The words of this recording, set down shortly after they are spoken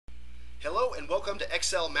Hello and welcome to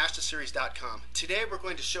excelmasterseries.com. Today we're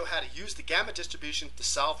going to show how to use the gamma distribution to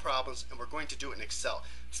solve problems, and we're going to do it in Excel.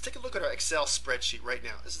 Let's take a look at our Excel spreadsheet right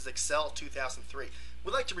now. This is Excel 2003.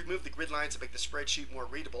 We'd like to remove the grid lines to make the spreadsheet more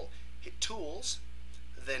readable. Hit Tools,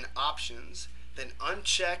 then Options, then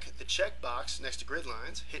uncheck the checkbox next to grid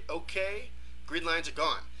lines. Hit OK. Grid lines are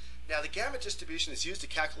gone. Now the gamma distribution is used to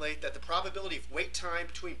calculate that the probability of wait time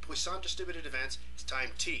between Poisson distributed events is time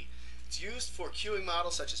t. It's used for queuing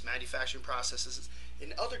models such as manufacturing processes,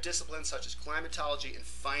 in other disciplines such as climatology and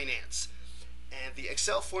finance. And the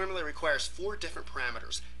Excel formula requires 4 different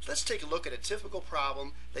parameters. Let's take a look at a typical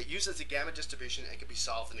problem that uses the gamma distribution and can be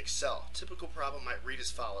solved in Excel. A typical problem might read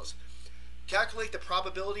as follows. Calculate the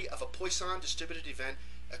probability of a Poisson distributed event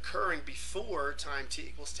occurring before time t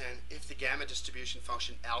equals 10 if the gamma distribution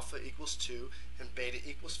function alpha equals 2 and beta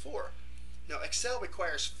equals 4. Now Excel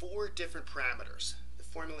requires 4 different parameters. The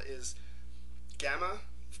formula is gamma.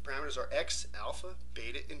 The parameters are x, alpha,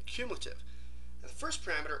 beta, and cumulative. Now the first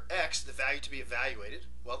parameter, x, the value to be evaluated.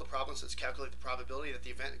 Well, the problem says calculate the probability that the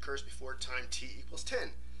event occurs before time t equals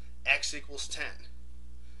 10. X equals 10.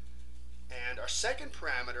 And our second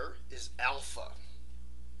parameter is alpha.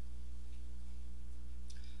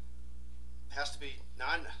 It has to be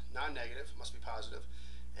non-negative, must be positive.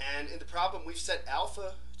 And in the problem, we've set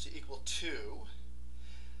alpha to equal 2.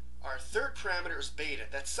 Our third parameter is beta.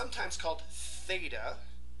 That's sometimes called theta.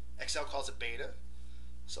 Excel calls it beta,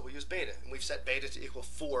 so we use beta. And we've set beta to equal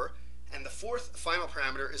 4. And the fourth final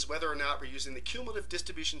parameter is whether or not we're using the cumulative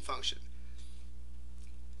distribution function.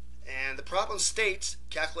 And the problem states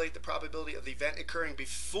calculate the probability of the event occurring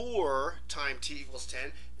before time t equals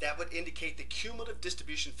 10. That would indicate the cumulative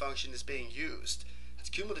distribution function is being used.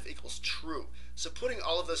 That's cumulative equals true. So putting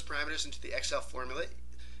all of those parameters into the Excel formula,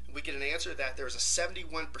 we get an answer that there is a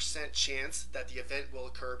 71% chance that the event will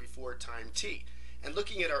occur before time t. And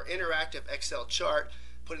looking at our interactive Excel chart,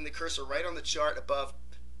 putting the cursor right on the chart above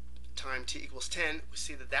time t equals 10, we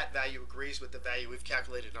see that that value agrees with the value we've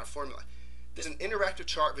calculated in our formula. There's an interactive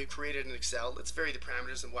chart we've created in Excel. Let's vary the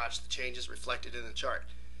parameters and watch the changes reflected in the chart.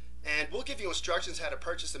 And we'll give you instructions how to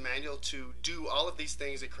purchase the manual to do all of these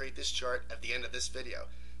things and create this chart at the end of this video.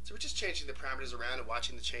 So we're just changing the parameters around and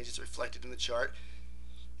watching the changes reflected in the chart,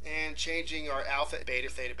 and changing our alpha, beta,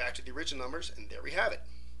 theta back to the original numbers, and there we have it.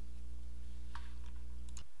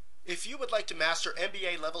 If you would like to master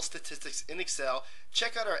MBA level statistics in Excel,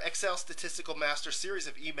 check out our Excel Statistical Master series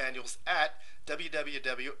of e-manuals at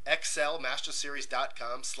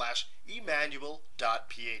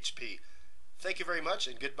www.excelmasterseries.com/emanual.php. Thank you very much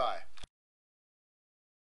and goodbye.